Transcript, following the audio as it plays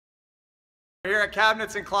We're here at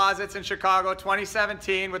Cabinets and Closets in Chicago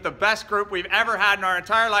 2017 with the best group we've ever had in our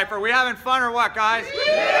entire life. Are we having fun or what, guys?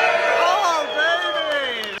 Yeah!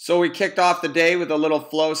 Oh, baby! So we kicked off the day with a little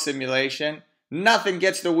flow simulation. Nothing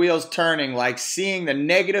gets the wheels turning like seeing the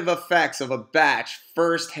negative effects of a batch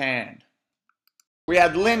firsthand. We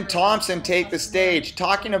had Lynn Thompson take the stage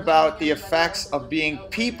talking about the effects of being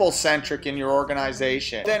people-centric in your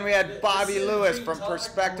organization. Then we had Bobby Lewis from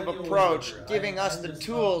Perspective Approach giving us the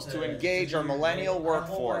tools to engage our millennial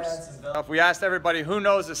workforce. If we asked everybody who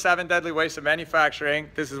knows the 7 deadly wastes of manufacturing,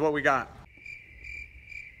 this is what we got.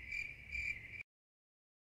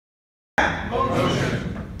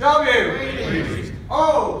 W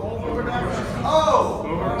O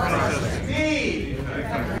D.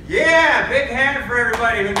 Yeah, big hand for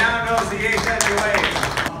everybody who now knows the 8 deadly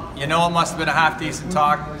wastes. You know, it must have been a half-decent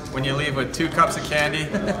talk when you leave with 2 cups of candy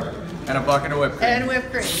and a bucket of whipped cream. And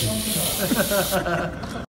whipped cream.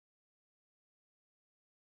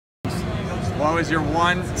 What was your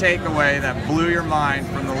one takeaway that blew your mind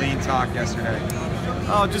from the lean talk yesterday?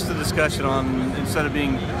 Oh, just a discussion on, instead of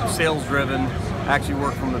being sales-driven, actually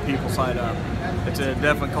work from the people side up. It's a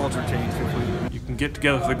definite culture change. You can get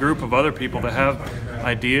together with a group of other people that have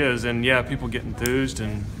ideas, and yeah, people get enthused,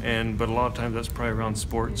 but a lot of times that's probably around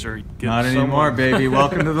sports or not anymore, baby.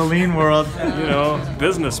 Welcome to the lean world. You know,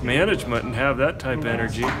 business management and have that type of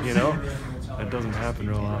energy. You know, that doesn't happen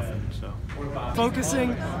real often. So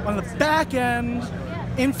focusing on the back end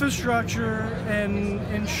infrastructure and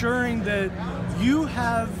ensuring that you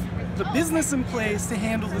have the business in place to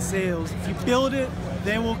handle the sales. If you build it,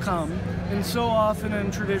 they will come. And so often in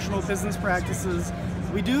traditional business practices,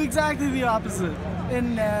 we do exactly the opposite. It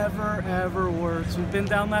never, ever works. We've been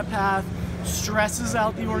down that path, stresses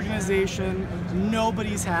out the organization,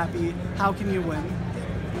 nobody's happy. How can you win?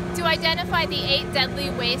 To identify the 8 deadly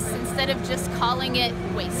wastes instead of just calling it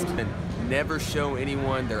waste. And never show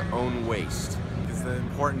anyone their own waste. Is the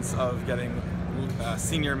importance of getting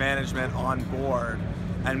senior management on board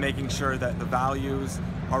and making sure that the values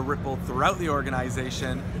are rippled throughout the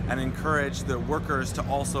organization and encourage the workers to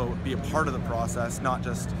also be a part of the process, not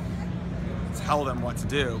just tell them what to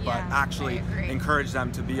do, but actually encourage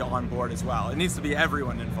them to be on board as well. It needs to be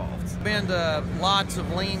everyone involved. I've been to lots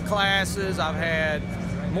of lean classes. I've had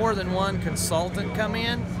more than one consultant come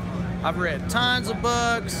in. I've read tons of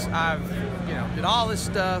books. I've did all this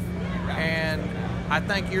stuff, and I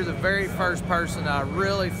think you're the very first person I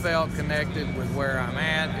really felt connected with where I'm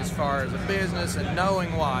at as far as a business and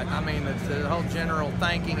knowing what. I mean, the whole general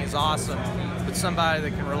thinking is awesome, but somebody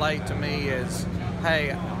that can relate to me is,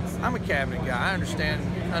 hey, I'm a cabinet guy. I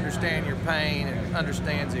understand your pain and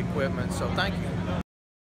understands the equipment, so thank you